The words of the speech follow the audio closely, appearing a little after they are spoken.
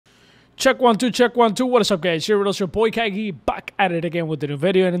Check 1 2, check 1 2. What is up, guys? Here with us, your boy Kagi, back at it again with a new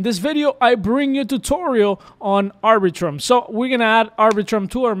video. And in this video, I bring you a tutorial on Arbitrum. So we're gonna add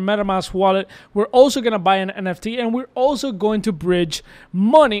Arbitrum to our MetaMask wallet. We're also gonna buy an NFT, and we're also going to bridge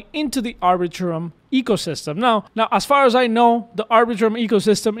money into the Arbitrum ecosystem. Now, as far as I know, the Arbitrum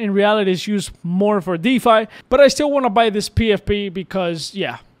ecosystem in reality is used more for DeFi, but I still want to buy this PFP because,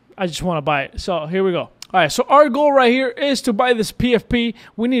 yeah, I just want to buy it. So here we go. All right, so our goal right here is to buy this PFP.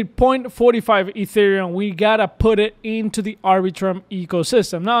 We need 0.45 Ethereum. We gotta put it into the Arbitrum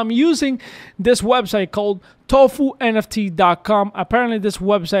ecosystem. Now, I'm using this website called TofuNFT.com. Apparently, this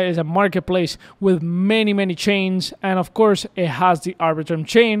website is a marketplace with many chains, and of course, it has the Arbitrum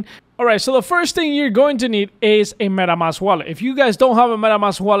chain. All right, so the first thing you're going to need is a MetaMask wallet. If you guys don't have a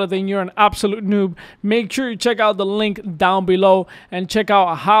MetaMask wallet, then you're an absolute noob. Make sure you check out the link down below and check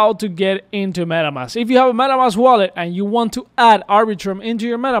out how to get into MetaMask. If you have a MetaMask wallet and you want to add Arbitrum into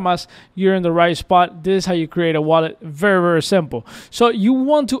your MetaMask, you're in the right spot. This is how you create a wallet. Very simple. So you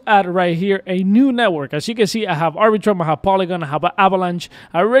want to add right here a new network. As you can see, I have Arbitrum, I have Polygon, I have Avalanche.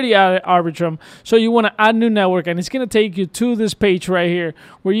 I already added Arbitrum. So you want to add new network, and it's going to take you to this page right here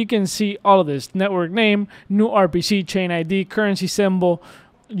where you can see all of this: network name, new RPC, chain ID, currency symbol.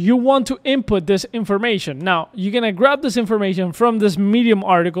 You want to input this information. Now, you're going to grab this information from this Medium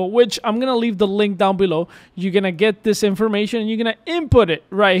article, which I'm going to leave the link down below. You're going to get this information and you're going to input it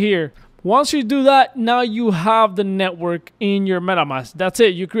right here. Once you do that, now you have the network in your MetaMask. That's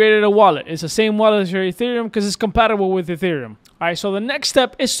it. You created a wallet. It's the same wallet as your Ethereum because it's compatible with Ethereum. All right, so the next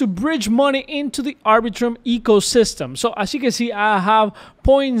step is to bridge money into the Arbitrum ecosystem. So as you can see, I have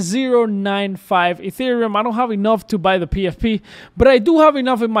 0.095 Ethereum. I don't have enough to buy the PFP, but I do have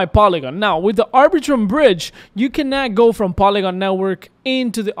enough in my Polygon. Now, with the Arbitrum bridge, you cannot go from Polygon network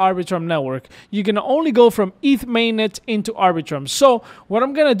into the Arbitrum network. You can only go from ETH mainnet into Arbitrum. So what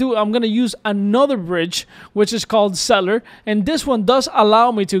I'm gonna do, I'm gonna use another bridge, which is called Seller, and this one does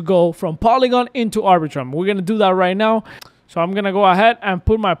allow me to go from Polygon into Arbitrum. We're gonna do that right now. So I'm going to go ahead and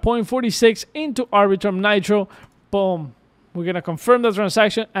put my 0.46 into Arbitrum Nitro. Boom. We're going to confirm the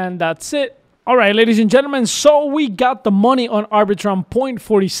transaction, and that's it. All right, ladies and gentlemen, so we got the money on Arbitrum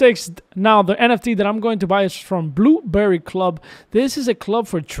 0.46. Now, the NFT that I'm going to buy is from Blueberry Club. This is a club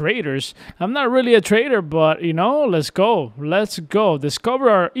for traders. I'm not really a trader, but, you know, let's go. Let's go. Discover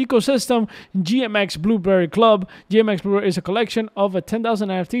our ecosystem, GMX Blueberry Club. GMX Blueberry is a collection of 10,000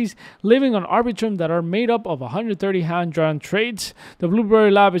 NFTs living on Arbitrum that are made up of 130 hand-drawn trades. The Blueberry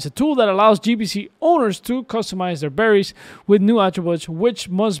Lab is a tool that allows GBC owners to customize their berries with new attributes, which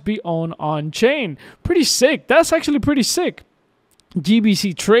must be owned on chain. Pretty sick. That's actually pretty sick.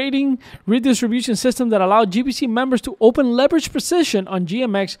 GBC trading redistribution system that allow GBC members to open leverage position on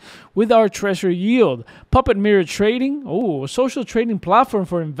GMX with our treasury yield. Puppet mirror trading. Oh, a social trading platform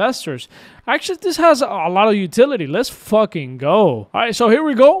for investors. Actually, this has a lot of utility. Let's fucking go. All right, so here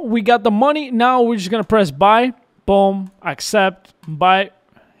we go. We got the money. Now we're just gonna press buy. Boom. Accept. Buy.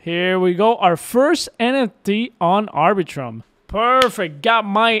 Here we go. Our first NFT on Arbitrum. Perfect. Got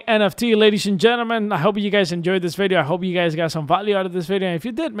my NFT, ladies and gentlemen. I hope you guys enjoyed this video. I hope you guys got some value out of this video. And if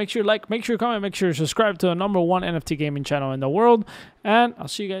you did, make sure you like, make sure you comment, make sure you subscribe to the #1 NFT gaming channel in the world. And I'll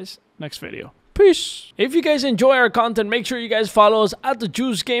see you guys next video. Peace. If you guys enjoy our content, make sure you guys follow us at the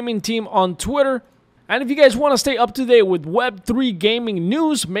Juice Gaming Team on Twitter. And if you guys want to stay up to date with Web3 gaming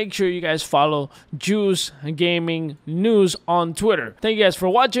news, make sure you guys follow Juice Gaming News on Twitter. Thank you guys for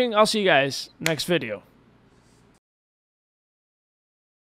watching. I'll see you guys next video.